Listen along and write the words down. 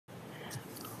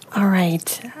All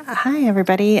right. Hi,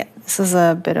 everybody. This is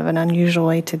a bit of an unusual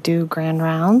way to do grand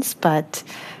rounds, but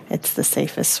it's the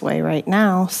safest way right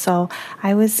now. So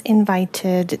I was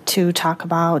invited to talk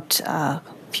about a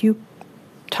few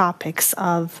topics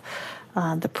of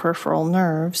the peripheral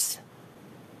nerves.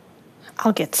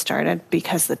 I'll get started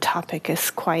because the topic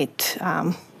is quite,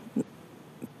 the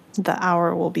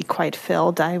hour will be quite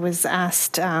filled. I was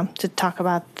asked to talk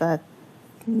about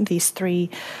these three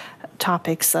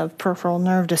topics of peripheral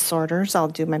nerve disorders. I'll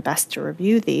do my best to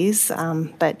review these,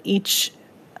 but each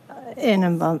in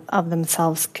and of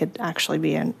themselves could actually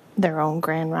be in their own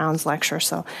grand rounds lecture,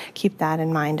 so keep that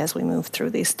in mind as we move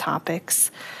through these topics.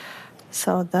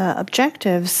 So the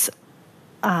objectives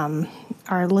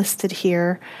are listed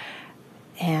here,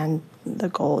 and the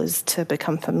goal is to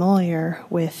become familiar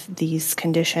with these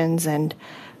conditions and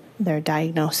their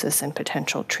diagnosis and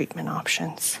potential treatment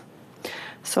options.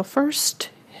 So first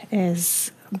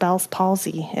is Bell's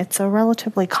palsy. It's a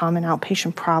relatively common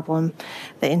outpatient problem.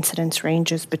 The incidence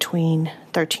ranges between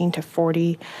 13 to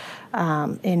 40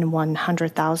 in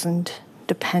 100,000,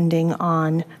 depending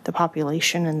on the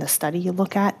population and the study you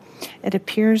look at. It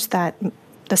appears that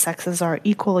the sexes are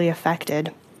equally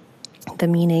affected. The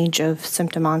mean age of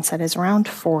symptom onset is around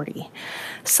 40.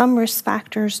 Some risk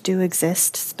factors do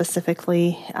exist,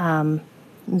 specifically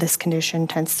this condition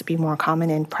tends to be more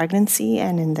common in pregnancy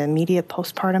and in the immediate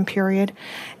postpartum period,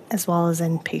 as well as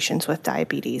in patients with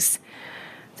diabetes.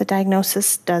 The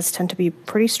diagnosis does tend to be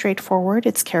pretty straightforward.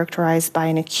 It's characterized by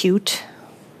an acute,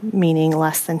 meaning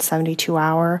less than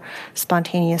 72-hour,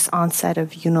 spontaneous onset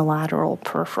of unilateral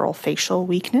peripheral facial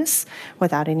weakness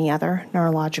without any other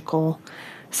neurological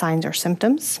signs or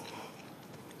symptoms.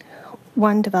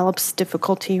 One develops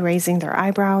difficulty raising their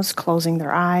eyebrows, closing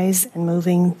their eyes, and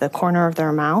moving the corner of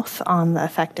their mouth on the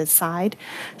affected side.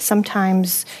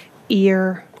 Sometimes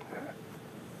ear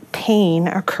pain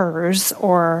occurs,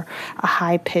 or a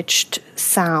high-pitched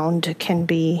sound can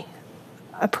be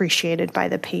appreciated by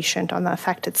the patient on the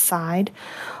affected side.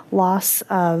 Loss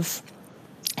of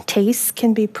taste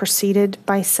can be preceded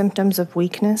by symptoms of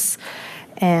weakness,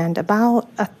 and about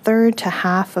a third to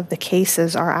half of the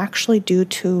cases are actually due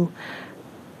to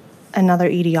another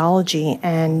etiology,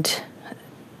 and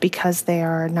because they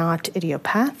are not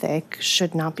idiopathic,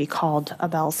 should not be called a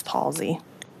Bell's palsy.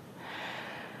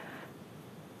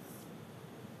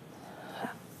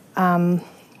 A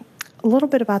little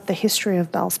bit about the history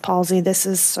of Bell's palsy. This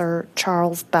is Sir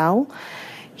Charles Bell.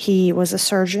 He was a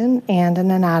surgeon and an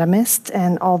anatomist,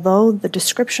 and although the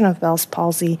description of Bell's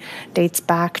palsy dates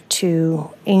back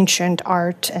to ancient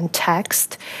art and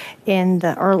text, in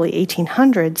the early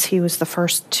 1800s, he was the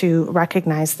first to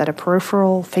recognize that a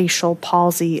peripheral facial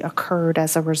palsy occurred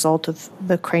as a result of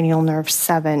the cranial nerve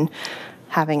 7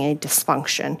 having a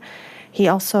dysfunction. He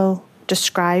also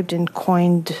described and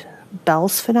coined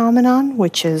Bell's phenomenon,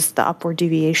 which is the upward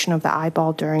deviation of the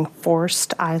eyeball during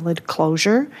forced eyelid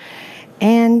closure.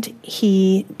 And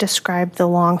he described the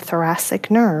long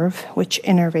thoracic nerve, which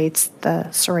innervates the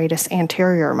serratus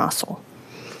anterior muscle.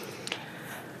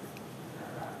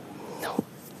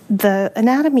 The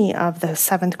anatomy of the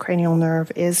seventh cranial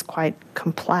nerve is quite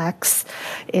complex.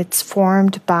 It's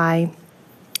formed by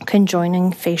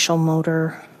conjoining facial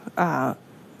motor,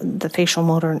 the facial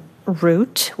motor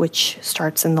root, which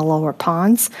starts in the lower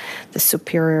pons, the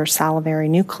superior salivary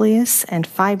nucleus, and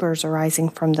fibers arising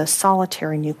from the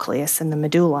solitary nucleus in the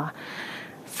medulla,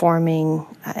 forming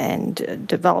and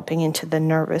developing into the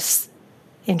nervus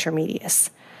intermedius.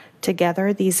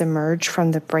 Together, these emerge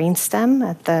from the brainstem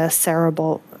at the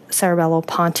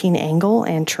cerebellopontine angle,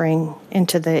 entering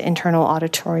into the internal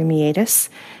auditory meatus,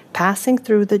 passing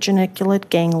through the geniculate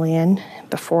ganglion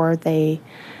before they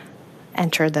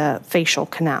enter the facial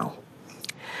canal.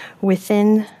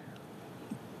 Within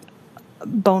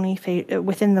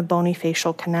the bony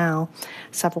facial canal,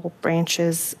 several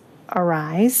branches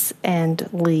arise and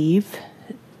leave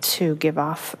to give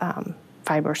off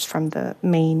fibers from the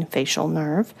main facial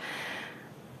nerve.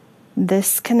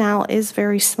 This canal is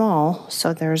very small,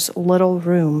 so there's little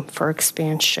room for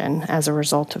expansion as a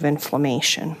result of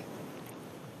inflammation.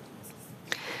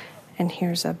 And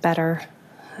here's a better,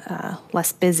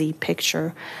 less busy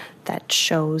picture that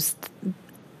shows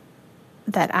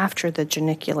that after the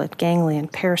geniculate ganglion,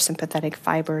 parasympathetic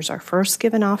fibers are first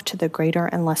given off to the greater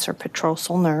and lesser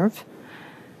petrosal nerve.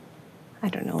 I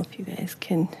don't know if you guys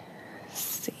can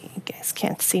see. You guys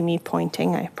can't see me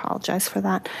pointing. I apologize for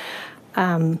that.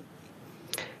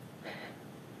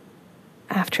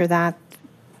 After that,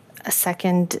 a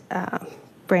second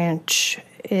branch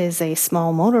is a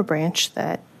small motor branch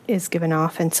that is given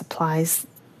off and supplies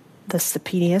the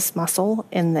stapedius muscle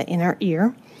in the inner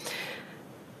ear.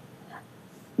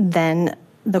 Then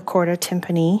the chorda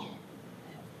tympani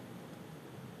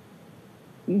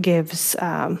gives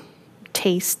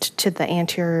taste to the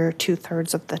anterior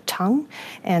 2/3 of the tongue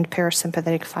and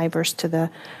parasympathetic fibers to the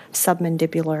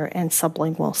submandibular and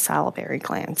sublingual salivary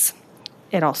glands.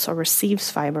 It also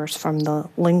receives fibers from the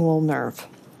lingual nerve.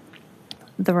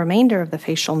 The remainder of the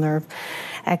facial nerve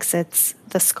exits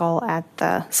the skull at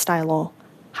the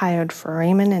stylohyoid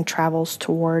foramen and travels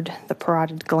toward the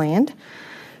parotid gland.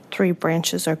 3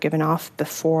 branches are given off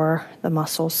before the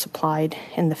muscles supplied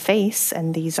in the face,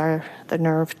 and these are the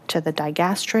nerve to the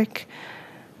digastric,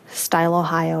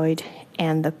 stylohyoid,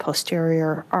 and the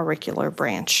posterior auricular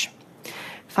branch.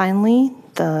 Finally,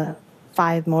 the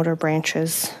 5 motor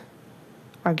branches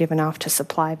are given off to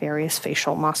supply various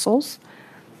facial muscles.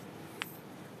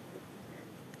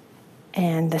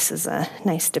 And this is a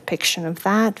nice depiction of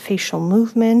that. Facial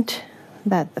movement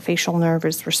that the facial nerve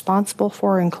is responsible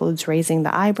for includes raising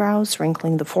the eyebrows,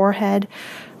 wrinkling the forehead,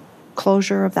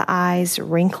 closure of the eyes,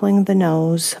 wrinkling the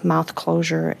nose, mouth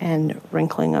closure, and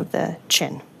wrinkling of the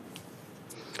chin.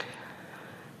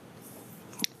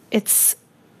 It's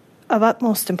of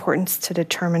utmost importance to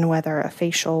determine whether a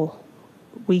facial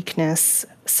weakness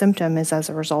symptom is as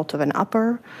a result of an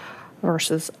upper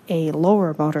versus a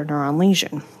lower motor neuron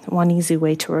lesion. One easy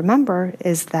way to remember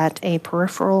is that a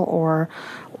peripheral or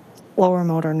lower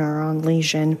motor neuron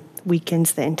lesion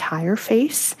weakens the entire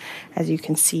face, as you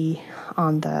can see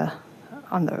on the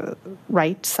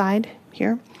right side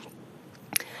here,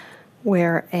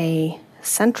 where a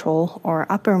central or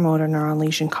upper motor neuron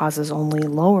lesion causes only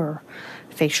lower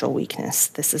facial weakness.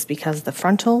 This is because the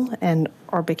frontal and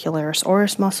orbicularis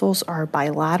oris muscles are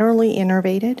bilaterally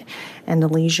innervated, and a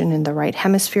lesion in the right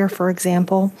hemisphere, for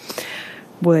example,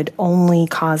 would only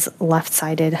cause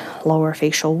left-sided lower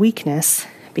facial weakness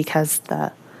because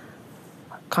the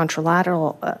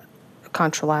contralateral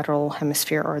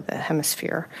hemisphere, or the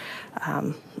hemisphere,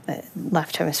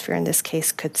 left hemisphere in this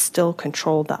case, could still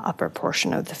control the upper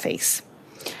portion of the face.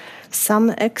 Some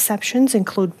exceptions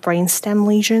include brainstem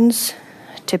lesions.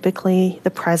 Typically,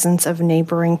 the presence of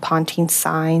neighboring pontine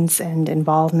signs and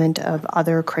involvement of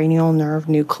other cranial nerve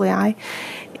nuclei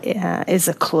is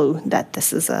a clue that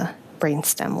this is a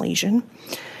brainstem lesion.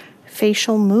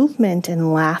 Facial movement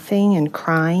and laughing and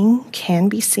crying can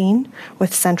be seen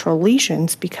with central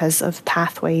lesions because of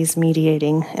pathways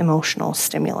mediating emotional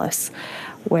stimulus,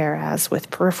 whereas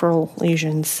with peripheral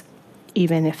lesions,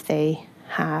 even if they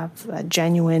have a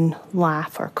genuine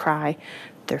laugh or cry,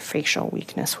 their facial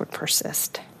weakness would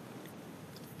persist.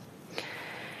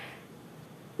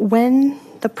 When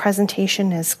the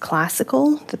presentation is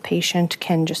classical, the patient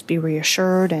can just be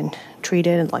reassured and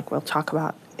treated, like we'll talk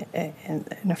about in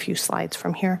a few slides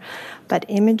from here. But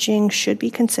imaging should be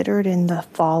considered in the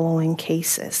following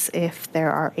cases: if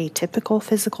there are atypical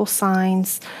physical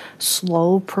signs,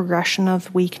 slow progression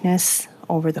of weakness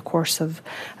over the course of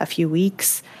a few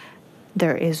weeks,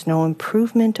 there is no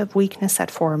improvement of weakness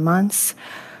at 4 months,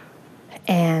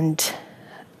 and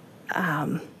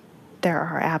there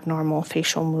are abnormal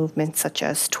facial movements such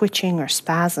as twitching or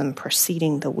spasm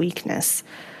preceding the weakness.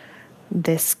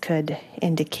 This could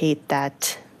indicate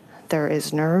that there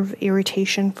is nerve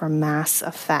irritation from mass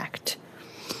effect.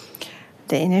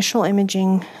 The initial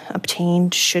imaging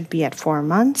obtained should be at 4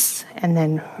 months, and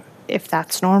then if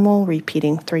that's normal,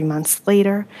 repeating 3 months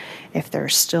later if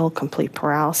there's still complete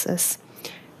paralysis.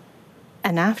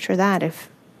 And after that, if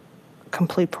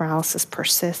complete paralysis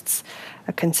persists,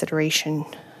 a consideration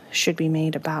should be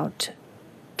made about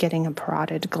getting a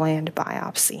parotid gland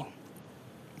biopsy.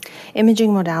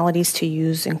 Imaging modalities to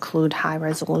use include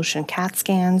high-resolution CAT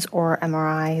scans or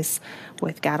MRIs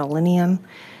with gadolinium.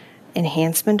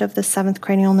 Enhancement of the 7th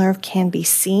cranial nerve can be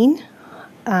seen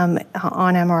on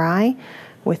MRI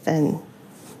with an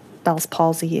Bell's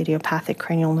palsy, idiopathic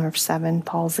cranial nerve 7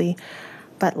 palsy,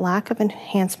 but lack of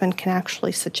enhancement can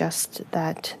actually suggest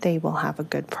that they will have a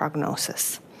good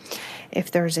prognosis. If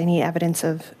there's any evidence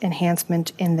of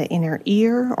enhancement in the inner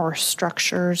ear or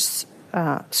structures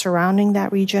surrounding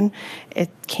that region, it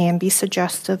can be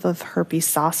suggestive of herpes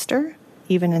zoster,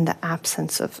 even in the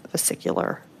absence of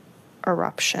vesicular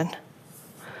eruption.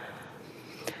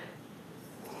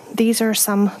 These are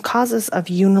some causes of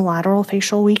unilateral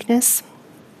facial weakness.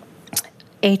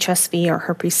 HSV, or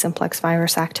herpes simplex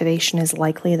virus activation, is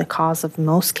likely the cause of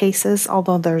most cases,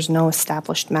 although there's no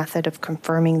established method of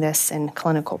confirming this in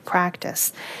clinical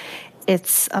practice.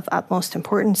 It's of utmost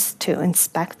importance to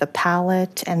inspect the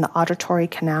palate and the auditory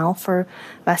canal for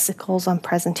vesicles on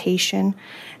presentation,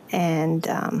 and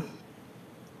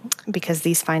because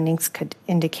these findings could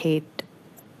indicate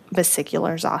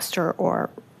vesicular zoster,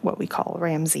 or what we call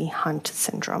Ramsay-Hunt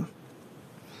syndrome.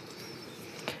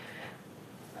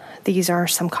 These are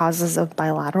some causes of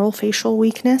bilateral facial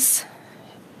weakness.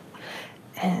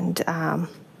 And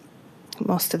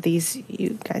most of these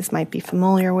you guys might be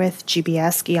familiar with: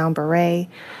 GBS, Guillain-Barré.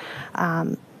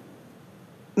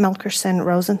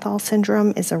 Melkerson-Rosenthal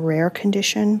syndrome is a rare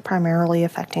condition, primarily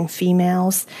affecting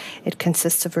females. It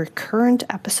consists of recurrent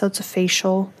episodes of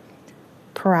facial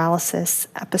paralysis,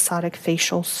 episodic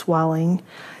facial swelling,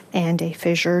 and a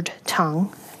fissured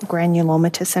tongue.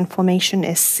 Granulomatous inflammation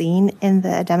is seen in the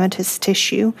edematous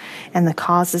tissue, and the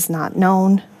cause is not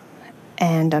known.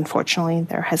 And unfortunately,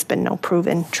 there has been no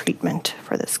proven treatment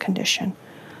for this condition.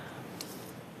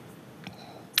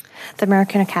 The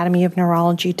American Academy of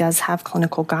Neurology does have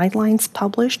clinical guidelines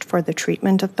published for the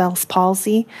treatment of Bell's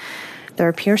palsy. There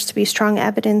appears to be strong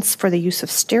evidence for the use of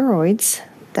steroids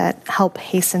that help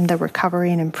hasten the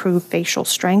recovery and improve facial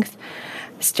strength.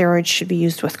 Steroids should be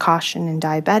used with caution in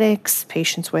diabetics,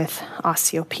 patients with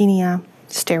osteopenia,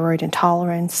 steroid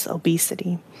intolerance,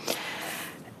 obesity.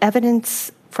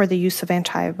 Evidence for the use of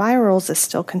antivirals is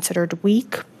still considered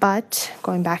weak, but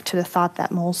going back to the thought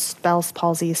that most Bell's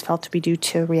palsy is felt to be due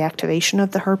to reactivation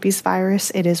of the herpes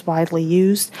virus, it is widely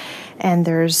used, and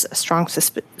there's a strong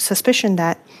suspicion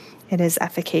that it is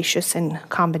efficacious in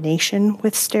combination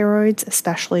with steroids,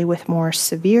 especially with more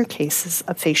severe cases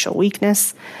of facial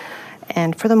weakness.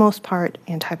 And for the most part,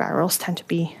 antivirals tend to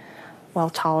be well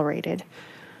tolerated.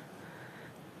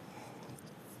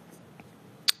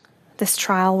 This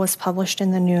trial was published in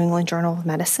the New England Journal of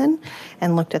Medicine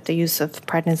and looked at the use of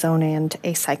prednisone and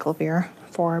acyclovir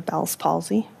for Bell's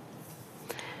palsy.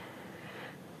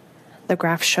 The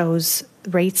graph shows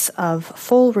rates of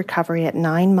full recovery at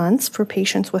 9 months for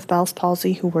patients with Bell's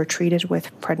palsy who were treated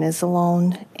with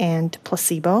prednisolone and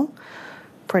placebo,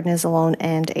 prednisolone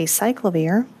and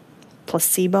acyclovir,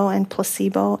 placebo,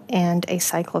 and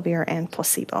acyclovir and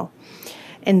placebo.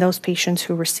 In those patients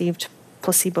who received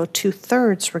placebo,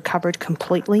 2/3 recovered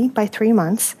completely by 3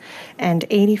 months, and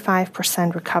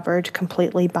 85% recovered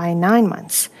completely by 9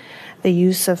 months. The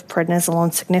use of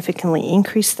prednisolone significantly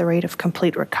increased the rate of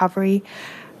complete recovery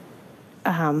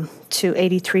to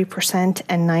 83%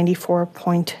 and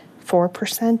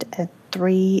 94.4% at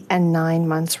 3 and 9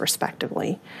 months,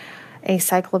 respectively.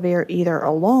 Acyclovir, either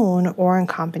alone or in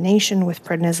combination with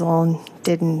prednisolone,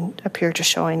 didn't appear to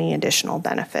show any additional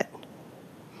benefit.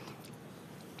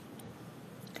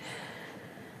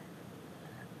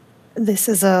 This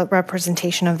is a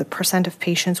representation of the percent of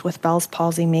patients with Bell's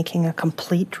palsy making a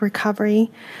complete recovery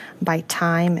by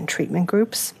time and treatment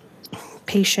groups.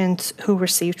 Patients who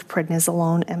received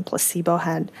prednisolone and placebo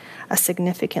had a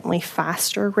significantly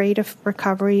faster rate of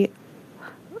recovery,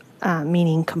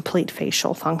 meaning complete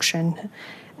facial function,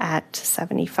 at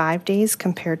 75 days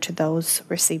compared to those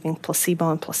receiving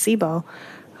placebo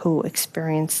who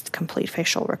experienced complete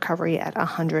facial recovery at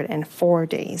 104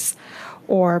 days,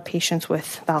 or patients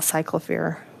with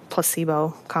valcyclovir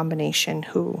placebo combination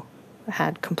who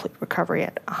had complete recovery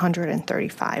at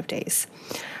 135 days.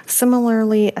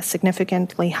 Similarly, a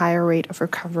significantly higher rate of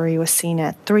recovery was seen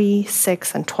at 3,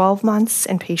 6, and 12 months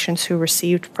in patients who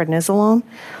received prednisolone,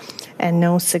 and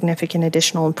no significant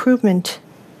additional improvement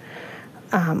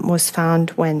was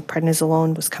found when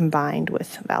prednisolone was combined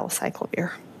with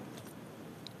valcyclovir.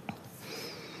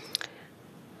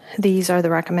 These are the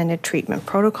recommended treatment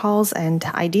protocols, and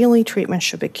ideally treatment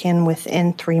should begin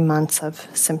within 3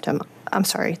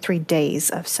 days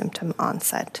of symptom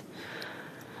onset.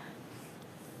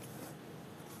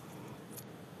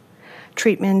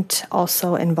 Treatment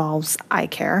also involves eye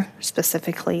care,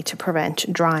 specifically to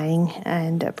prevent drying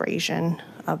and abrasion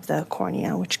of the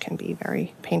cornea, which can be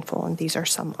very painful, and these are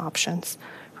some options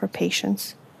for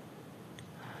patients.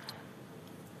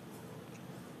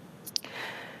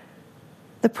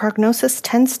 The prognosis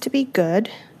tends to be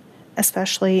good,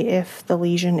 especially if the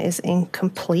lesion is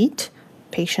incomplete.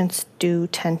 Patients do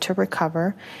tend to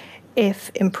recover. If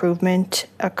improvement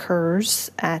occurs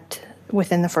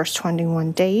within the first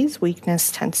 21 days,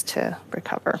 weakness tends to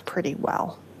recover pretty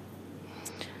well.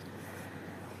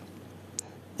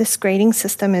 This grading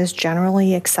system is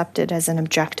generally accepted as an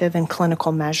objective and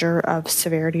clinical measure of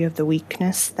severity of the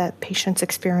weakness that patients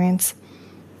experience.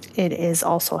 It is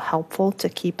also helpful to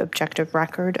keep objective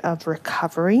record of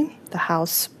recovery, the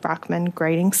House-Brockman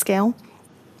grading scale.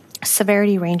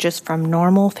 Severity ranges from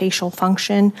normal facial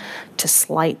function to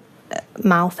slight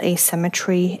mouth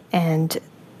asymmetry and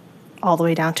all the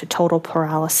way down to total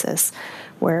paralysis,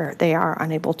 where they are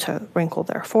unable to wrinkle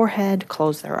their forehead,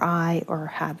 close their eye, or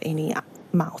have any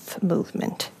mouth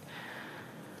movement.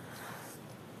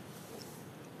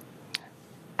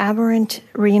 Aberrant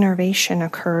reinnervation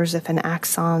occurs if an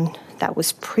axon that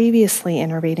was previously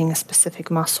innervating a specific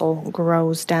muscle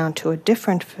grows down to a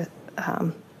different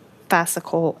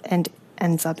fascicle and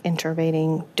ends up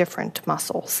innervating different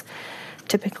muscles.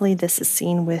 Typically, this is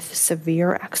seen with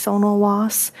severe axonal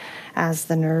loss as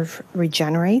the nerve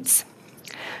regenerates.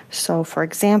 So, for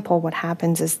example, what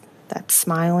happens is that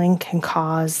smiling can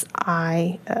cause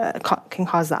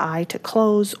the eye to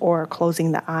close, or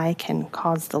closing the eye can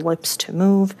cause the lips to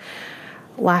move.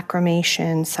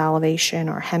 Lacrimation, salivation,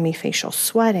 or hemifacial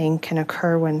sweating can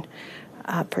occur when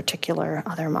a particular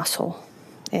other muscle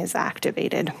is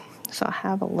activated. So I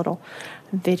have a little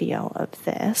video of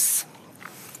this.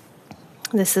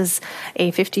 This is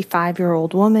a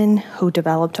 55-year-old woman who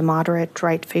developed a moderate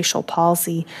right facial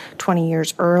palsy 20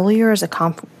 years earlier as a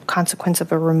consequence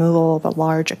of a removal of a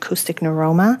large acoustic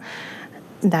neuroma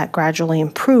that gradually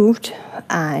improved.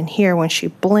 And here, when she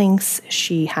blinks,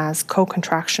 she has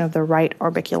co-contraction of the right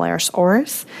orbicularis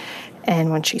oris.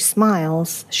 And when she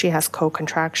smiles, she has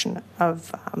co-contraction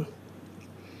of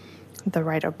the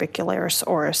right orbicularis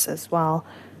oris as well,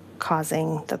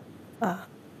 causing the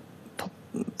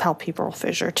palpebral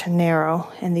fissure to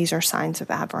narrow, and these are signs of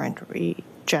aberrant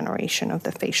regeneration of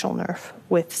the facial nerve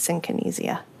with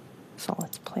synkinesia. So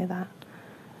let's play that.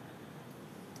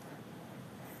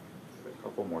 A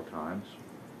couple more times.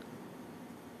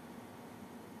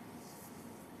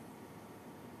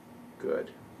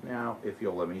 Good. Now, if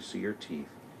you'll let me see your teeth.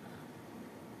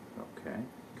 Okay,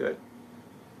 good.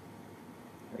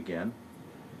 Again.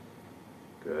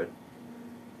 Good.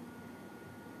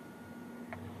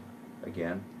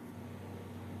 Again.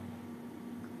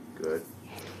 Good.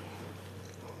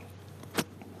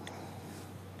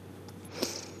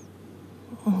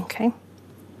 Okay.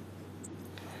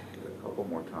 A couple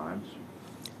more times.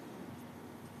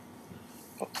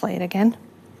 We'll play it again.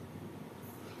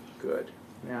 Good.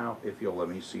 Now, if you'll let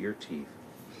me see your teeth.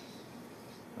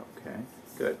 Okay,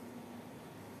 good.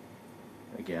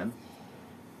 Again.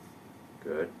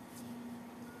 Good.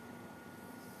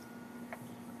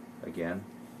 Again.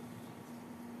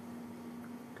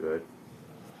 Good.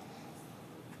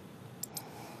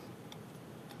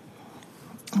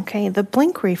 Okay, the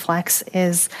blink reflex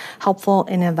is helpful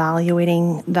in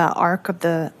evaluating the arc of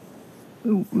the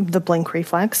blink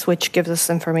reflex, which gives us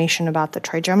information about the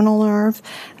trigeminal nerve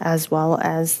as well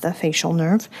as the facial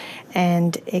nerve,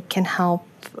 and it can help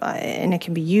and it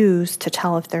can be used to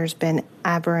tell if there's been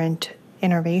aberrant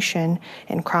innervation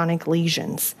in chronic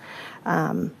lesions.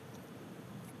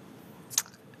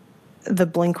 The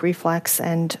blink reflex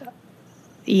and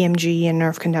EMG and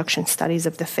nerve conduction studies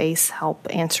of the face help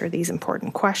answer these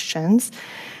important questions.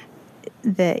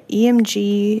 The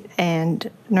EMG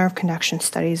and nerve conduction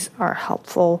studies are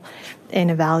helpful in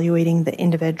evaluating the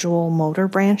individual motor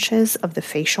branches of the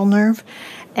facial nerve.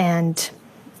 And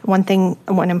one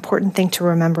important thing to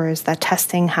remember is that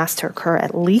testing has to occur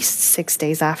at least 6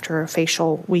 days after a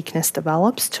facial weakness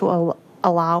develops to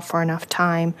allow for enough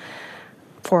time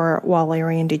for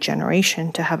Wallerian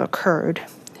degeneration to have occurred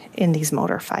in these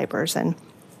motor fibers. And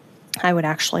I would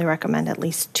actually recommend at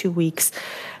least 2 weeks,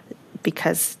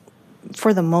 because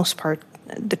for the most part,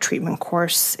 the treatment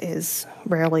course is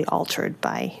rarely altered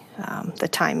by the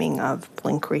timing of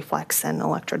blink reflex and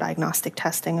electrodiagnostic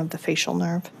testing of the facial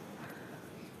nerve.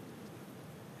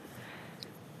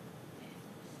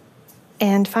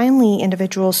 And finally,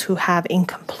 individuals who have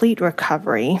incomplete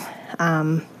recovery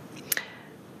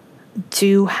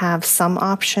do have some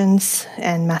options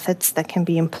and methods that can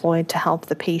be employed to help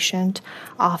the patient.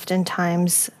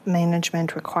 Oftentimes,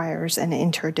 management requires an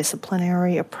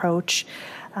interdisciplinary approach.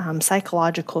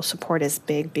 Psychological support is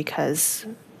big because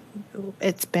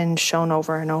it's been shown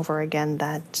over and over again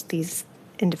that these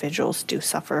individuals do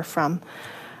suffer from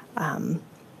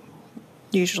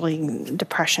usually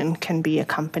depression can be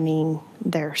accompanying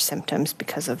their symptoms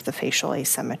because of the facial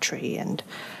asymmetry and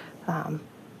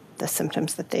the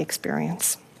symptoms that they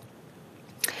experience.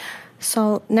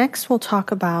 So next we'll talk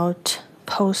about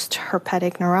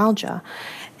post-herpetic neuralgia.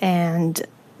 And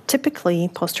typically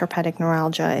post-herpetic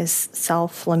neuralgia is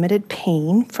self-limited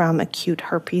pain from acute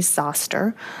herpes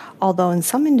zoster, although in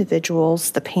some individuals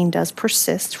the pain does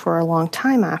persist for a long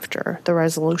time after the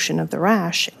resolution of the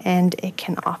rash, and it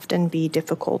can often be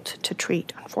difficult to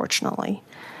treat, unfortunately.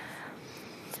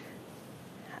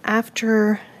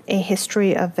 After a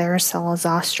history of varicella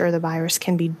zoster, the virus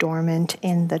can be dormant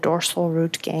in the dorsal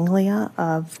root ganglia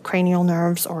of cranial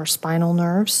nerves or spinal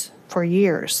nerves for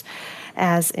years.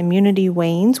 As immunity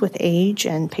wanes with age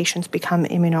and patients become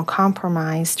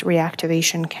immunocompromised,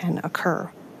 reactivation can occur.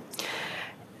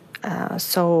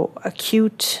 So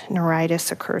acute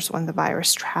neuritis occurs when the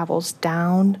virus travels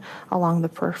down along the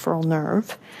peripheral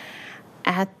nerve.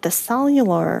 At the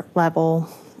cellular level,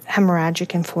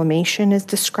 hemorrhagic inflammation is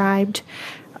described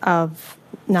of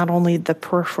not only the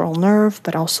peripheral nerve,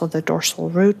 but also the dorsal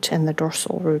root and the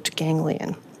dorsal root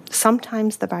ganglion.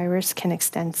 Sometimes the virus can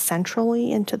extend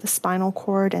centrally into the spinal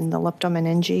cord and the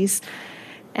leptomeninges.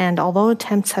 And although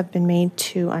attempts have been made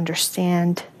to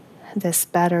understand this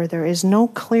better, there is no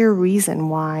clear reason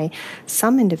why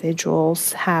some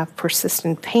individuals have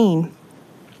persistent pain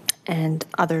and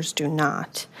others do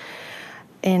not.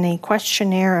 In a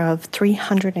questionnaire of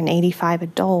 385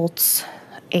 adults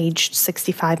aged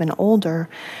 65 and older,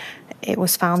 it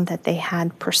was found that they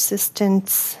had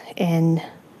persistence in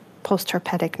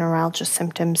post-herpetic neuralgia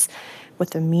symptoms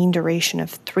with a mean duration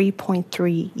of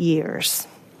 3.3 years.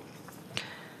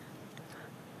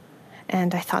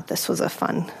 And I thought this was a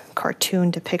fun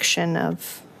cartoon depiction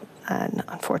of an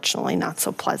unfortunately not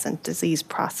so pleasant disease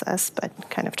process, but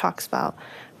kind of talks about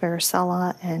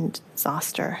varicella and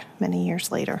zoster many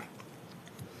years later.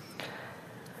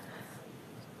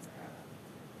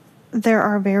 There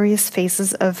are various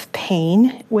phases of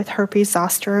pain with herpes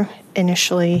zoster.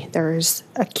 Initially, there's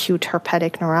acute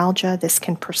herpetic neuralgia. This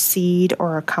can precede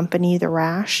or accompany the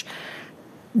rash.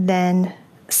 Then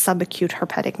subacute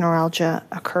herpetic neuralgia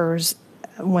occurs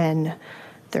when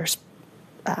there's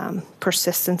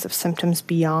persistence of symptoms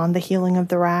beyond the healing of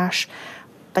the rash,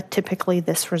 but typically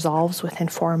this resolves within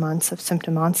 4 months of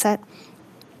symptom onset.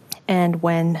 And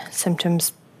when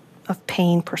symptoms of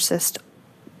pain persist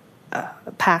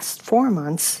past 4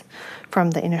 months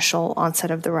from the initial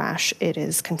onset of the rash, it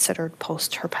is considered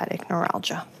post-herpetic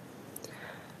neuralgia.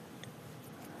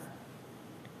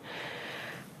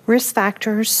 Risk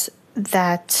factors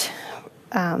that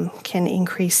can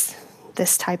increase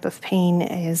this type of pain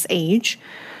is age,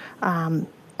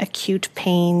 acute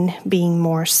pain being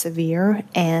more severe,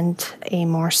 and a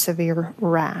more severe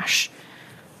rash.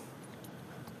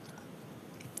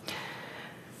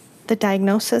 The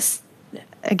diagnosis,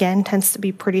 again, tends to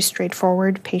be pretty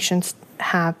straightforward. Patients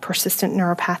have persistent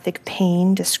neuropathic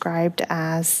pain described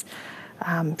as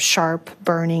sharp,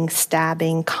 burning,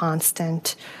 stabbing,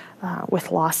 constant,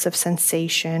 with loss of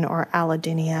sensation, or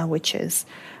allodynia, which is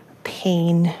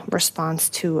pain response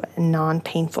to a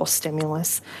non-painful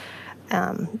stimulus.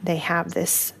 They have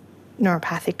this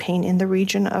neuropathic pain in the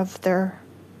region of their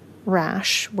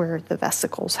rash where the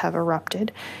vesicles have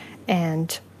erupted,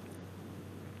 and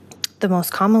the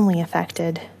most commonly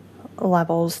affected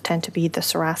levels tend to be the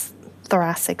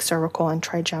thoracic, cervical, and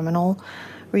trigeminal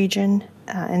region.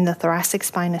 In the thoracic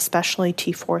spine, especially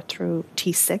T4 through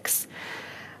T6.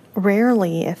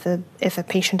 Rarely, if a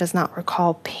patient does not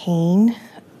recall pain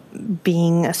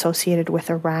being associated with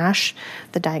a rash,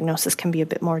 the diagnosis can be a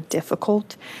bit more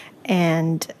difficult.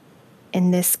 And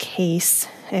in this case,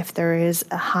 if there is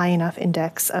a high enough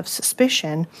index of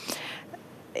suspicion,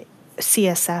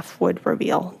 CSF would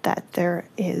reveal that there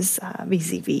is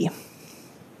VZV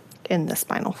in the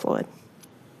spinal fluid.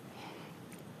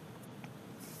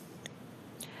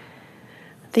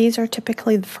 These are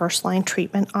typically the first-line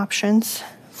treatment options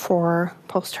for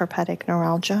post-herpetic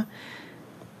neuralgia.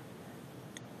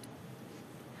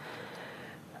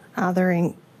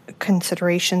 Other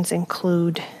considerations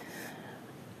include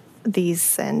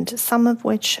these, and some of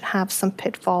which have some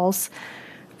pitfalls.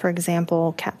 For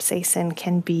example, capsaicin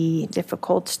can be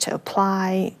difficult to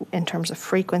apply in terms of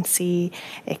frequency.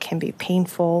 It can be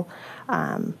painful.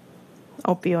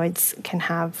 Opioids can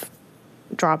have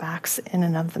drawbacks in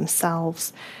and of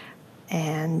themselves,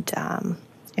 and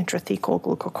intrathecal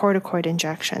glucocorticoid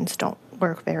injections don't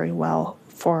work very well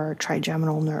for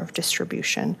trigeminal nerve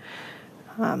distribution.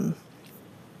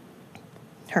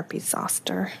 Herpes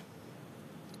zoster.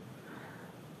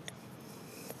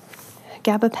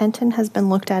 Gabapentin has been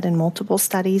looked at in multiple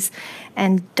studies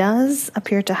and does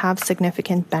appear to have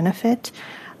significant benefit.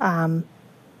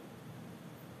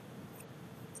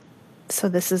 So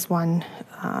this is one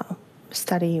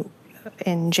study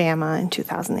in JAMA in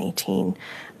 2018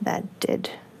 that did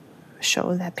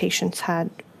show that patients had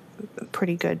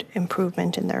pretty good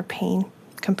improvement in their pain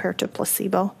compared to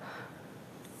placebo.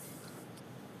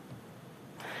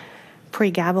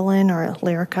 Pregabalin or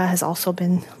Lyrica has also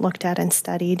been looked at and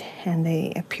studied, and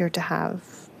they appear to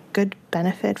have good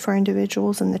benefit for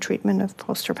individuals in the treatment of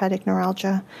post-herpetic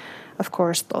neuralgia. Of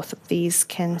course, both of these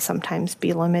can sometimes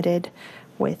be limited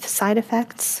with side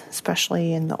effects,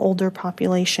 especially in the older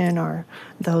population or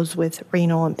those with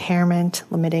renal impairment,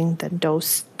 limiting the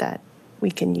dose that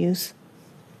we can use.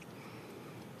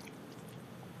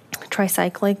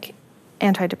 Tricyclic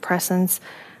antidepressants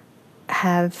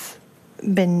have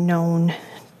been known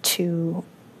to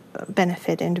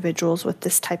benefit individuals with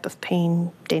this type of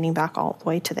pain dating back all the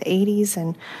way to the 80s,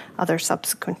 and other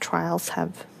subsequent trials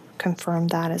have confirmed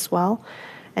that as well.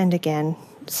 And again,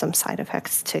 some side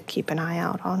effects to keep an eye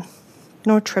out on.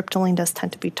 Nortriptyline does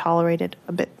tend to be tolerated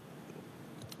a bit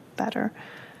better.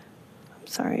 I'm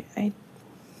sorry, here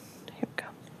we go.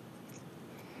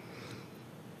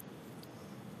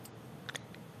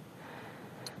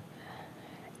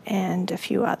 And a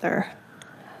few other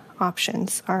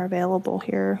options are available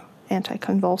here,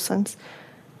 anticonvulsants.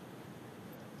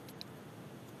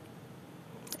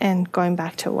 And going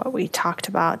back to what we talked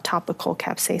about, topical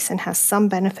capsaicin has some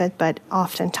benefit, but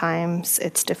oftentimes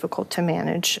it's difficult to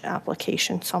manage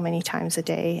application so many times a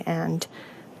day, and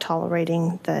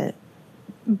tolerating the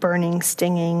burning,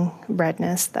 stinging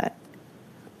redness that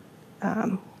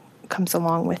comes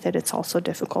along with it. It's also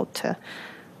difficult to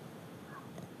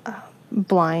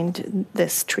blind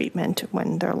this treatment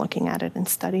when they're looking at it in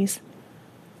studies.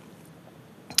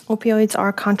 Opioids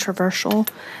are controversial.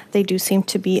 They do seem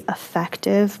to be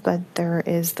effective, but there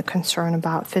is the concern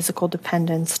about physical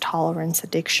dependence, tolerance,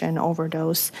 addiction,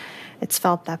 overdose. It's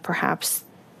felt that perhaps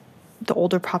the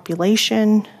older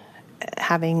population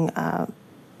having a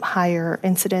higher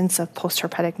incidence of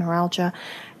post-herpetic neuralgia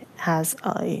has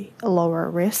a lower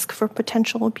risk for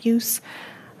potential abuse.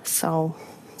 So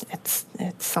it's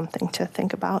something to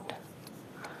think about.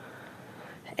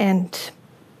 And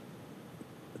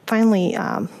finally,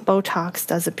 Botox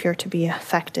does appear to be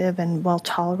effective and well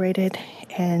tolerated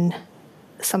in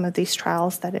some of these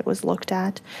trials that it was looked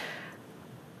at.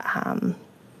 I'm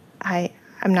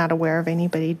not aware of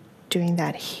anybody doing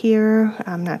that here.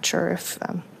 I'm not sure if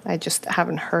I just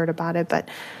haven't heard about it, but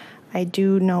I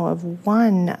do know of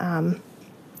one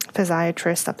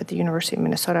physiatrist up at the University of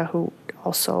Minnesota who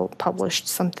also published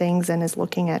some things and is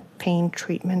looking at pain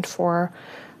treatment for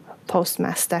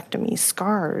post-mastectomy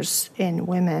scars in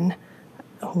women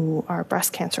who are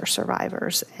breast cancer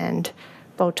survivors, and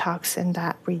Botox in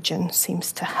that region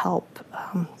seems to help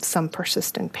some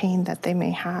persistent pain that they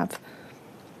may have.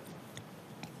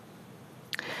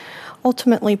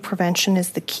 Ultimately, prevention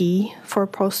is the key for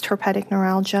post-herpetic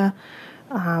neuralgia,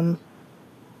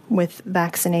 with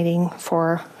vaccinating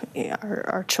for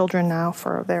our children now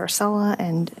for varicella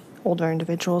and older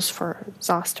individuals for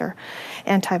zoster.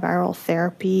 Antiviral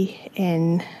therapy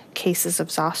in cases of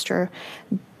zoster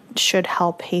should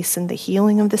help hasten the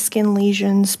healing of the skin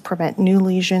lesions, prevent new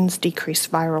lesions, decrease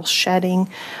viral shedding,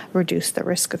 reduce the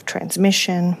risk of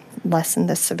transmission, lessen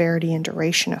the severity and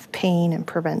duration of pain, and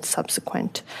prevent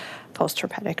subsequent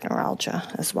post-herpetic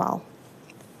neuralgia as well.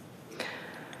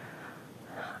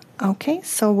 Okay,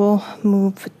 so we'll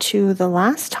move to the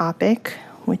last topic,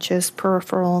 which is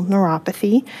peripheral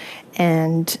neuropathy.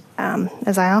 And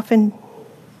as I often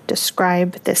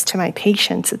describe this to my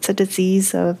patients, it's a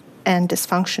disease of and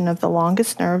dysfunction of the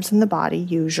longest nerves in the body,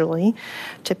 usually.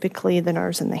 Typically, the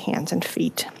nerves in the hands and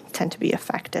feet tend to be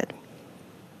affected.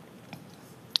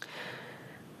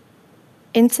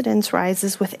 Incidence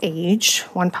rises with age.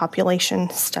 One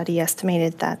population study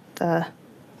estimated that the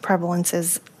prevalence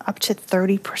is up to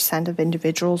 30% of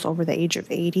individuals over the age of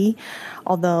 80,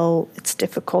 although it's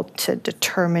difficult to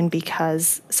determine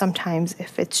because sometimes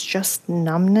if it's just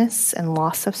numbness and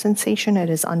loss of sensation,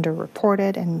 it is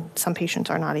underreported, and some patients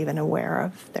are not even aware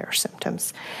of their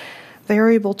symptoms.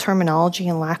 Variable terminology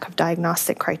and lack of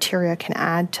diagnostic criteria can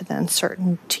add to the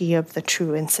uncertainty of the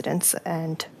true incidence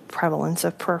and prevalence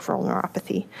of peripheral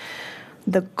neuropathy.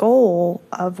 The goal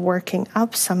of working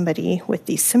up somebody with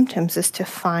these symptoms is to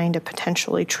find a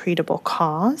potentially treatable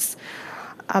cause.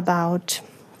 About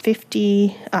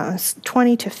 20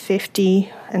 to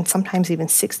 50, and sometimes even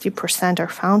 60% are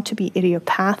found to be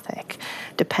idiopathic,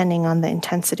 depending on the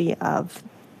intensity of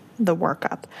the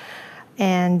workup.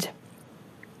 And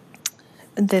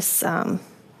this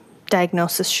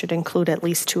diagnosis should include at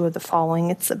least two of the following.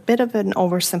 It's a bit of an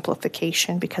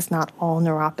oversimplification because not all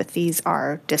neuropathies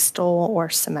are distal or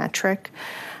symmetric,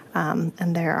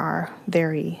 and there are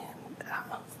very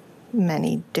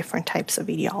many different types of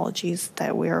etiologies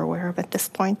that we are aware of at this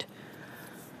point.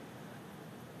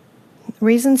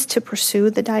 Reasons to pursue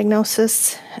the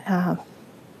diagnosis.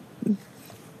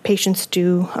 Patients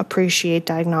do appreciate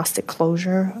diagnostic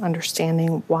closure,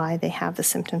 understanding why they have the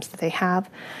symptoms that they have,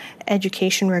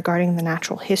 education regarding the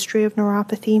natural history of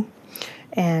neuropathy,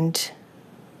 and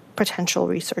potential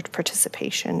research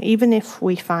participation. Even if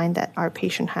we find that our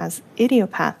patient has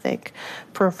idiopathic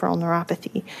peripheral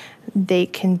neuropathy, they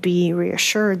can be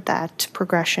reassured that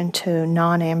progression to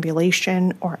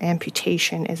non-ambulation or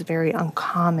amputation is very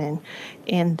uncommon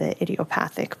in the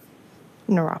idiopathic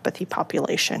neuropathy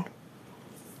population.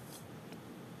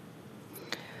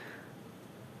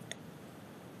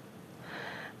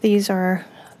 These are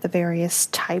the various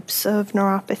types of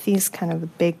neuropathies, kind of the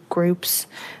big groups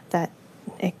that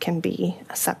it can be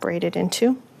separated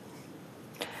into.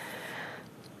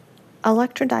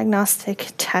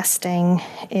 Electrodiagnostic testing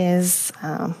is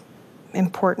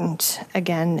important,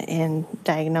 again, in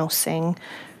diagnosing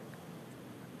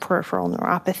peripheral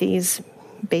neuropathies.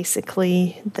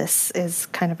 Basically, this is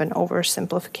kind of an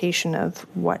oversimplification of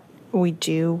what we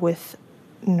do with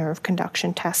nerve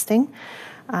conduction testing.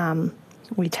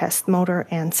 We test motor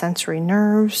and sensory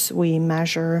nerves. We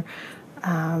measure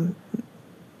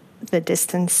the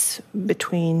distance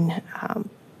between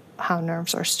how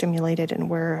nerves are stimulated and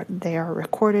where they are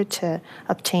recorded to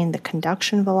obtain the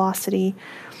conduction velocity.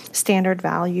 Standard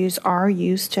values are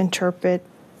used to interpret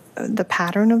the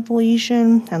pattern of the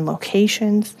lesion and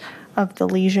locations of the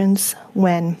lesions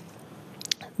when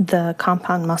the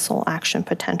compound muscle action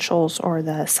potentials or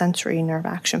the sensory nerve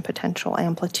action potential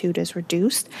amplitude is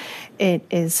reduced. It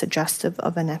is suggestive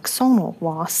of an axonal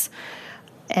loss.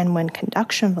 And when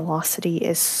conduction velocity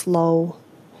is slow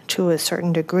to a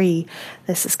certain degree,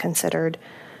 this is considered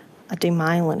a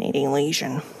demyelinating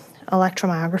lesion.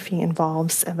 Electromyography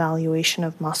involves evaluation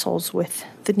of muscles with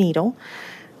the needle.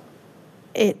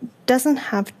 It doesn't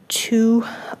have too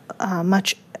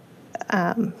much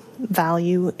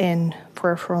value in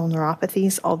peripheral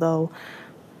neuropathies, although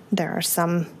there are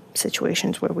some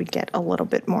situations where we get a little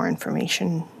bit more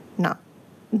information.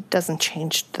 Doesn't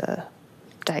change the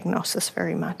diagnosis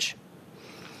very much.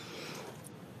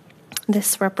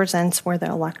 This represents where the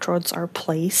electrodes are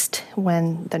placed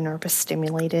when the nerve is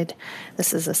stimulated.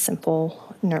 This is a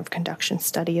simple nerve conduction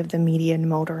study of the median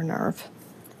motor nerve.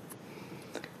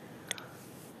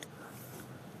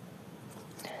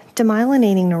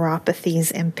 Demyelinating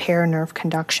neuropathies impair nerve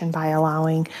conduction by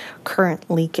allowing current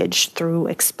leakage through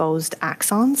exposed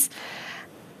axons.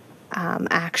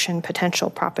 Action potential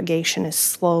propagation is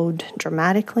slowed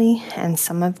dramatically, and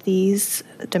some of these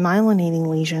demyelinating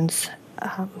lesions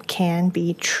can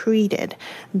be treated.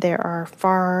 There are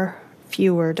far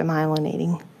fewer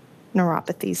demyelinating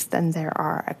neuropathies than there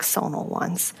are axonal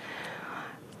ones.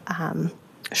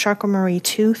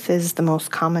 Charcot-Marie-Tooth is the most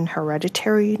common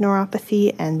hereditary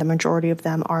neuropathy, and the majority of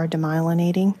them are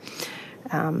demyelinating,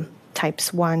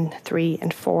 types 1, 3,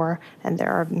 and 4, and there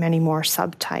are many more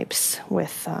subtypes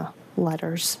with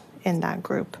letters in that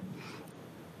group.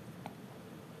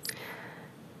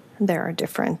 There are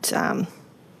different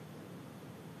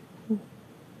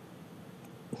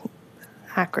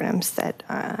acronyms that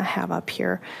I have up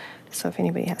here, so if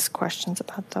anybody has questions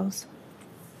about those.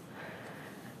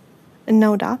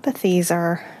 Nodopathies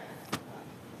are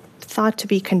thought to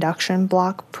be conduction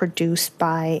block produced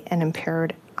by an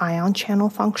impaired ion channel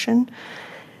function.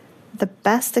 The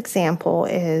best example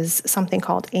is something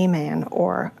called AMAN,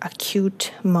 or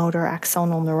acute motor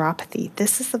axonal neuropathy.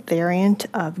 This is a variant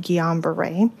of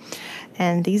Guillain-Barré,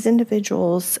 and these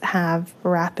individuals have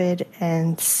rapid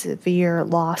and severe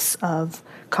loss of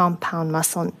compound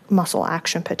muscle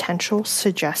action potential,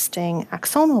 suggesting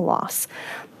axonal loss.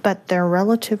 But their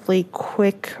relatively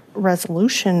quick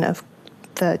resolution of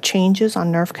the changes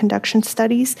on nerve conduction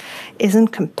studies isn't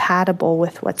compatible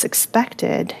with what's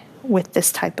expected with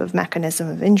this type of mechanism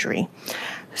of injury.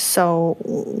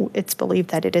 So it's believed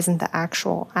that it isn't the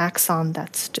actual axon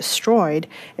that's destroyed,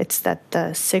 it's that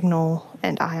the signal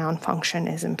and ion function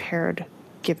is impaired,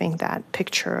 giving that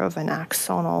picture of an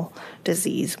axonal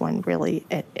disease when really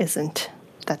it isn't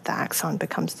that the axon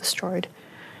becomes destroyed.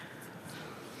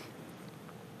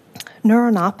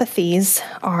 Neuronopathies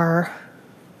are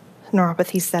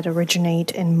neuropathies that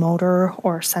originate in motor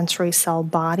or sensory cell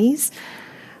bodies.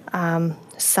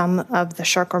 Some of the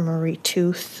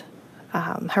Charcot-Marie-Tooth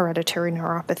hereditary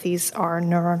neuropathies are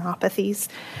neuronopathies.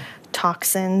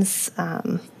 Toxins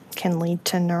can lead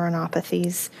to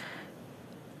neuronopathies.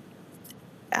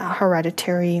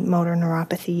 Hereditary motor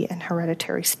neuropathy and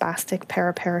hereditary spastic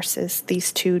paraparesis,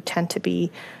 these two tend to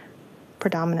be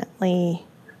predominantly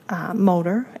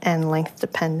motor and length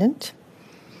dependent.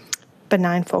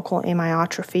 Benign focal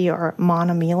amyotrophy or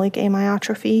monomelic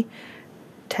amyotrophy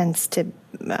tends to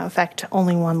affect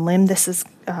only one limb. This is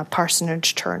a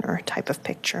Parsonage-Turner type of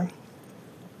picture.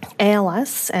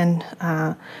 ALS and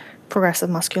progressive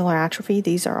muscular atrophy,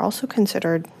 these are also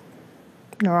considered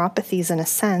neuropathies in a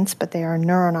sense, but they are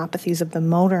neuronopathies of the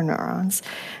motor neurons.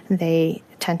 They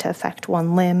tend to affect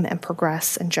one limb and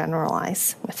progress and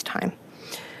generalize with time.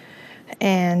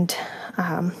 And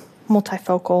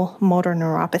multifocal motor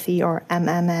neuropathy, or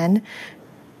MMN,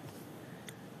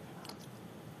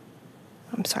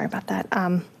 I'm sorry about that,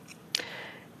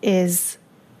 is,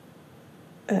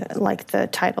 like the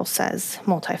title says,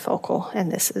 multifocal,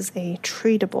 and this is a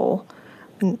treatable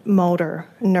motor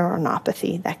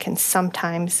neuronopathy that can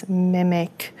sometimes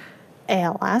mimic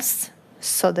ALS.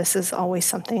 So this is always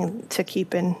something to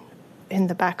keep in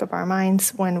the back of our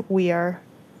minds when we are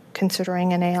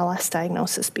considering an ALS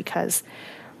diagnosis, because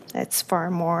it's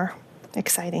far more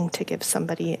exciting to give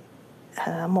somebody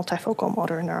a multifocal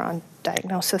motor neuron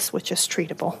diagnosis, which is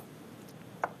treatable.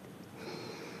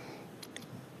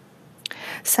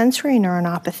 Sensory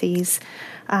neuronopathies,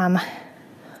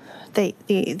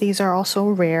 these are also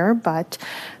rare, but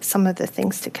some of the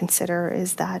things to consider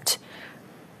is that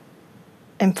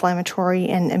inflammatory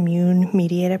and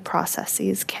immune-mediated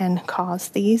processes can cause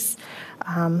these.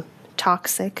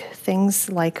 Toxic things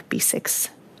like B6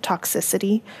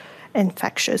 toxicity,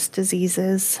 infectious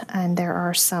diseases, and there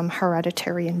are some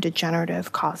hereditary and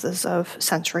degenerative causes of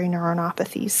sensory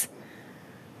neuronopathies.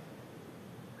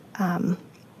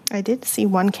 I did see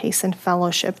one case in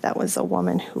fellowship that was a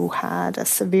woman who had a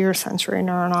severe sensory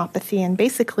neuronopathy, and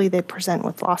basically they present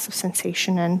with loss of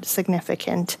sensation and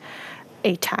significant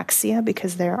ataxia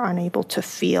because they're unable to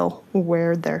feel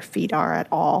where their feet are at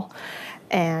all.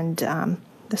 And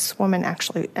this woman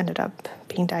actually ended up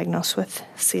being diagnosed with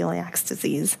celiac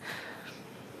disease.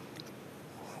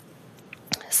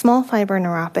 Small fiber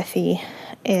neuropathy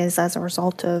is as a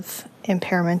result of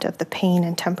impairment of the pain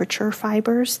and temperature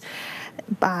fibers.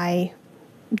 By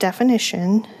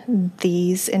definition,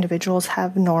 these individuals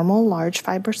have normal large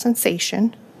fiber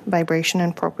sensation, vibration,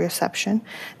 and proprioception.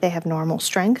 They have normal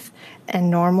strength and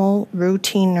normal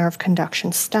routine nerve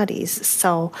conduction studies.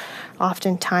 So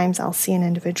oftentimes I'll see an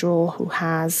individual who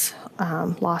has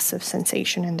loss of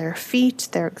sensation in their feet.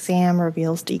 Their exam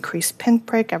reveals decreased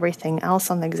pinprick. Everything else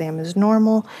on the exam is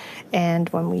normal. And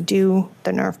when we do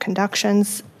the nerve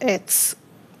conductions,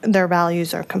 their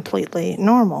values are completely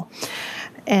normal.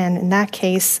 And in that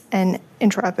case, an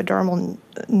intraepidermal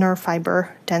nerve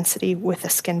fiber density with a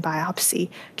skin biopsy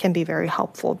can be very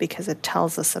helpful because it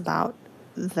tells us about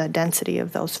the density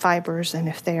of those fibers, and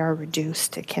if they are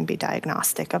reduced, it can be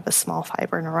diagnostic of a small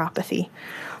fiber neuropathy.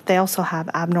 They also have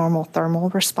abnormal thermal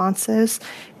responses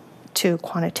to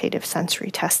quantitative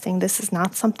sensory testing. This is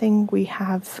not something we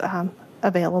have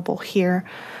available here,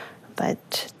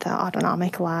 but the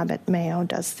autonomic lab at Mayo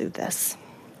does do this.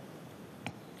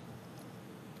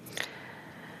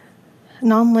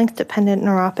 Non-link dependent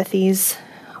neuropathies,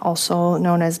 also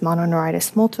known as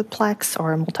mononeuritis multiplex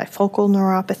or multifocal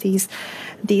neuropathies.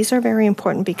 These are very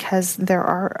important because there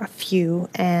are a few,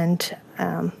 and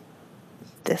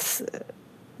this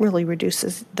really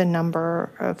reduces the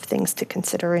number of things to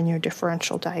consider in your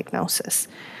differential diagnosis.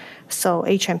 So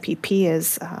HMPP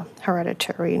is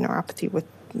hereditary neuropathy with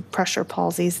pressure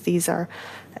palsies. These are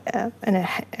an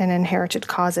inherited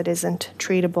cause. It isn't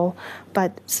treatable,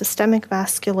 but systemic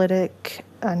vasculitic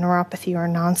neuropathy or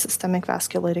non-systemic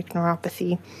vasculitic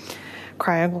neuropathy,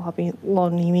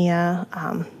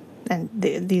 cryoglobulinemia, and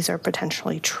these are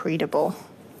potentially treatable.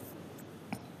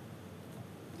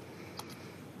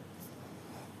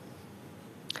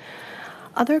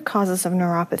 Other causes of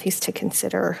neuropathies to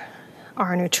consider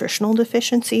are nutritional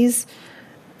deficiencies,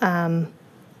 vitamin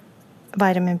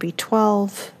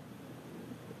B12,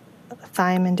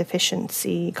 thiamine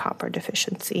deficiency, copper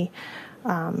deficiency.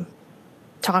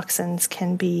 Toxins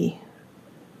can be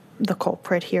the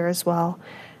culprit here as well.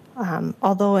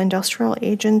 Although industrial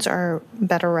agents are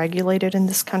better regulated in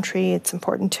this country, it's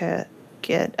important to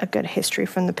get a good history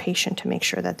from the patient to make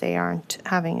sure that they aren't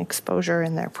having exposure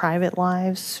in their private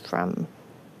lives from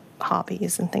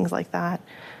hobbies and things like that.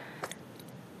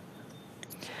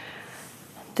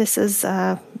 This is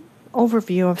an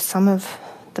overview of some of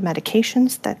the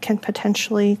medications that can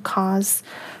potentially cause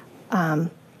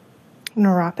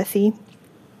neuropathy,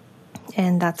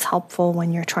 and that's helpful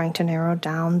when you're trying to narrow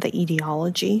down the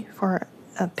etiology for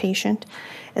a patient.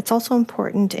 It's also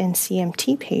important in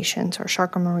CMT patients or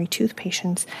Charcot-Marie-Tooth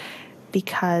patients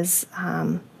because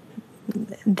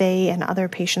they and other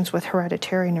patients with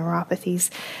hereditary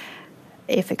neuropathies,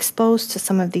 if exposed to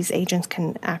some of these agents,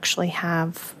 can actually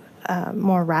have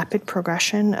more rapid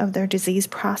progression of their disease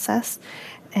process,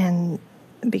 and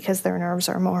because their nerves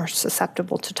are more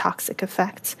susceptible to toxic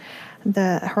effects.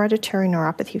 The Hereditary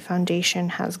Neuropathy Foundation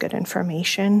has good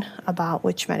information about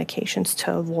which medications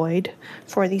to avoid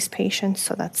for these patients,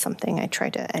 so that's something I try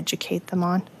to educate them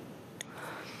on.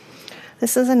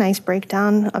 This is a nice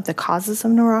breakdown of the causes of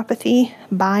neuropathy.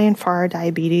 By and far,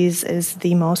 diabetes is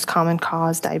the most common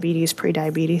cause, diabetes,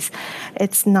 prediabetes.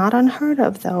 It's not unheard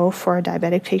of, though, for a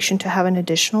diabetic patient to have an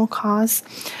additional cause,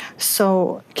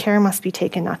 so care must be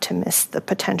taken not to miss the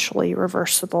potentially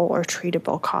reversible or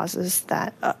treatable causes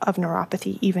of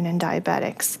neuropathy, even in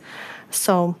diabetics.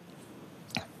 So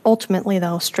Ultimately,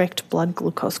 though, strict blood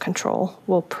glucose control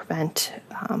will prevent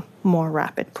more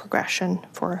rapid progression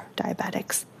for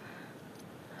diabetics.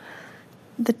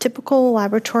 The typical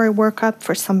laboratory workup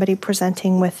for somebody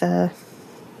presenting with a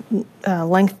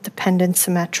length-dependent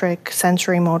symmetric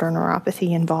sensory motor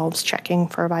neuropathy involves checking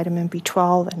for vitamin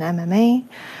B12 and MMA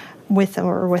with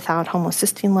or without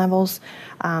homocysteine levels,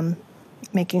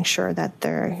 making sure that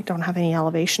they don't have any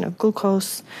elevation of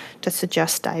glucose to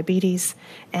suggest diabetes,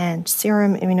 and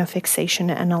serum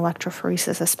immunofixation and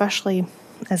electrophoresis, especially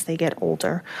as they get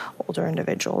older. Older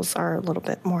individuals are a little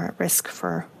bit more at risk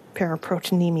for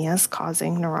paraproteinemias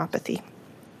causing neuropathy.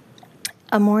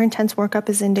 A more intense workup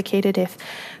is indicated if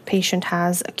patient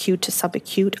has acute to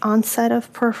subacute onset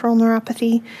of peripheral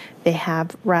neuropathy, they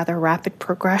have rather rapid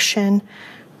progression,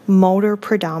 motor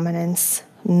predominance,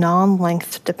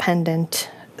 non-length dependent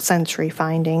sensory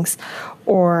findings,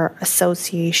 or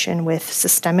association with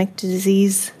systemic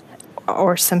disease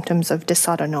or symptoms of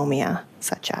dysautonomia,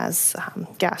 such as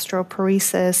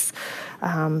gastroparesis,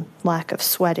 lack of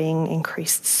sweating,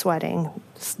 increased sweating,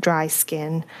 dry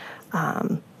skin,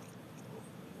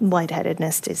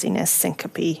 lightheadedness, dizziness,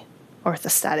 syncope,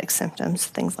 orthostatic symptoms,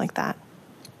 things like that.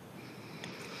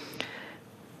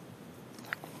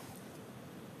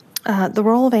 The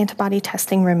role of antibody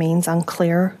testing remains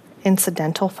unclear.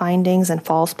 Incidental findings and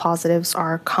false positives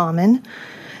are common,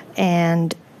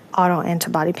 and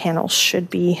autoantibody panels should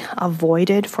be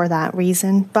avoided for that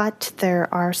reason, but there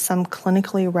are some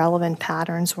clinically relevant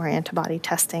patterns where antibody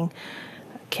testing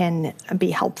can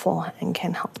be helpful and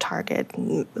can help target,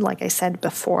 like I said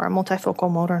before,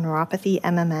 multifocal motor neuropathy,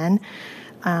 MMN.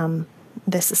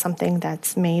 This is something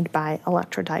that's made by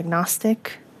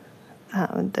electrodiagnostic,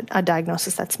 a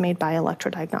diagnosis that's made by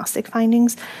electrodiagnostic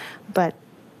findings, but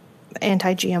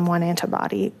anti-GM1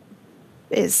 antibody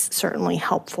is certainly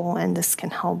helpful, and this can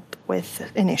help with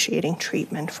initiating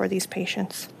treatment for these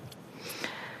patients.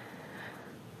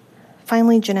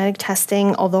 Finally, genetic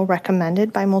testing, although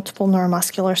recommended by multiple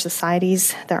neuromuscular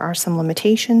societies, there are some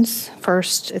limitations.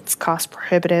 First, it's cost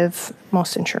prohibitive.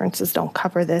 Most insurances don't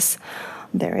cover this.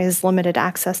 There is limited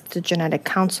access to genetic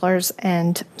counselors,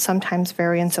 and sometimes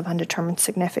variants of undetermined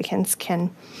significance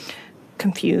can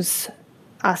confuse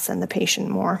us and the patient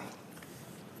more.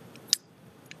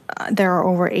 There are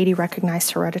over 80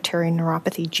 recognized hereditary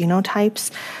neuropathy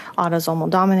genotypes, autosomal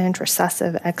dominant,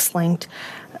 recessive, X-linked,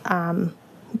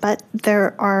 but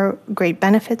there are great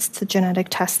benefits to genetic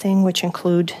testing, which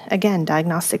include, again,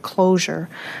 diagnostic closure,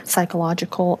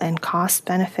 psychological and cost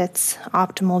benefits,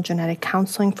 optimal genetic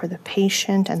counseling for the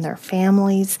patient and their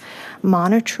families,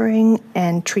 monitoring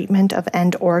and treatment of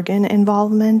end organ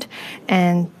involvement,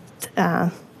 and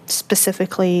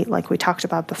specifically, like we talked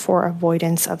about before,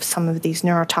 avoidance of some of these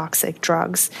neurotoxic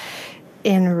drugs.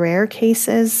 In rare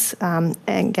cases, and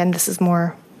again, this is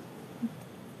more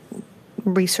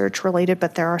research related,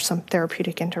 but there are some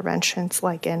therapeutic interventions,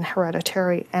 like in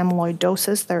hereditary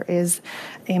amyloidosis. There is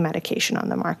a medication on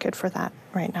the market for that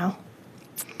right now.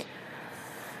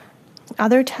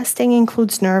 Other testing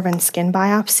includes nerve and skin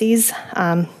biopsies.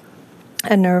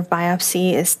 A nerve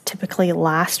biopsy is typically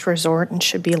last resort and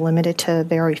should be limited to a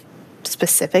very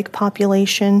specific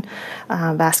population,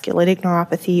 vasculitic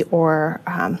neuropathy or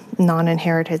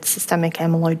non-inherited systemic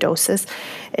amyloidosis.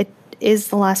 It is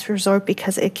the last resort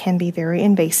because it can be very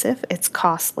invasive. It's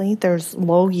costly. There's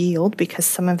low yield because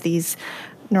some of these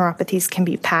neuropathies can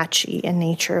be patchy in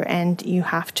nature, and you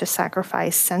have to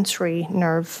sacrifice sensory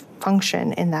nerve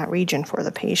function in that region for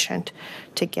the patient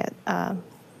to get a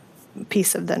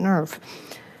piece of the nerve.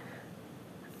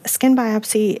 A skin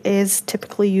biopsy is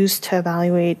typically used to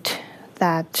evaluate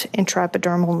that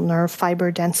intraepidermal nerve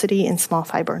fiber density in small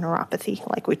fiber neuropathy,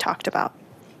 like we talked about.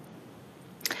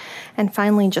 And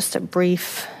finally, just a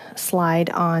brief slide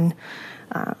on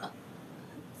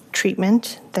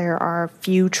treatment. There are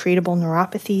few treatable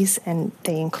neuropathies, and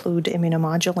they include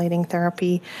immunomodulating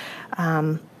therapy.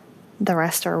 The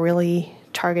rest are really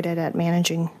targeted at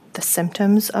managing the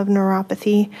symptoms of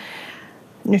neuropathy.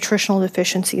 Nutritional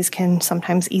deficiencies can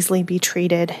sometimes easily be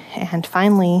treated. And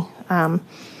finally,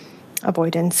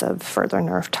 avoidance of further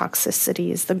nerve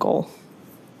toxicity is the goal.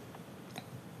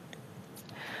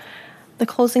 The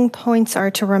closing points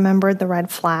are to remember the red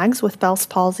flags with Bell's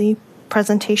palsy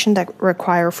presentation that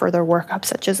require further workup,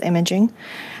 such as imaging.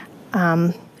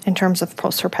 In terms of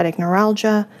post-herpetic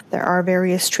neuralgia, there are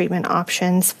various treatment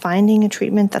options. Finding a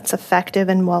treatment that's effective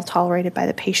and well tolerated by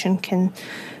the patient can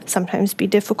sometimes be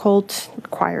difficult,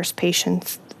 requires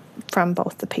patience from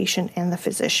both the patient and the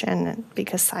physician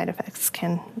because side effects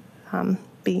can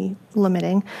be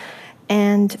limiting.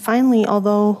 And finally,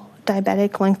 although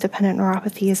Diabetic length-dependent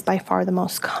neuropathy is by far the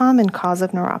most common cause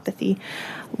of neuropathy.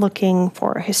 Looking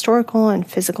for historical and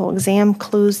physical exam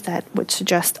clues that would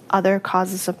suggest other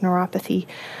causes of neuropathy,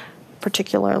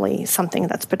 particularly something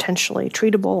that's potentially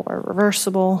treatable or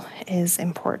reversible, is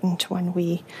important when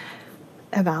we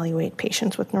evaluate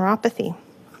patients with neuropathy.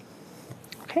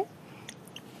 Okay,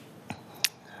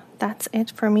 that's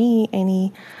it for me.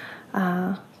 Any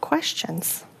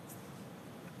questions?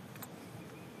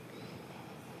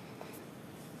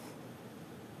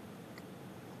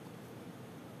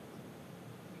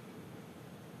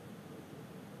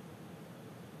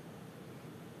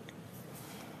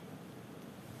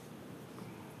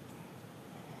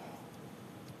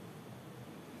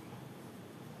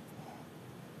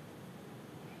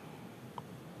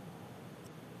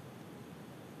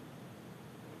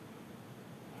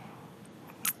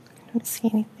 I don't see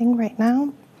anything right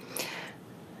now.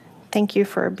 Thank you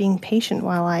for being patient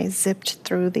while I zipped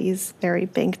through these very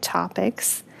big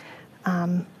topics.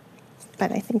 But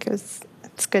I think it's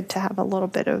good to have a little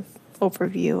bit of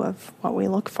overview of what we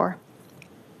look for.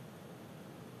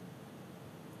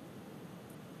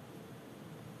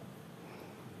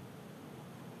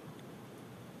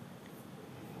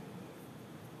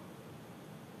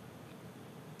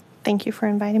 Thank you for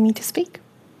inviting me to speak.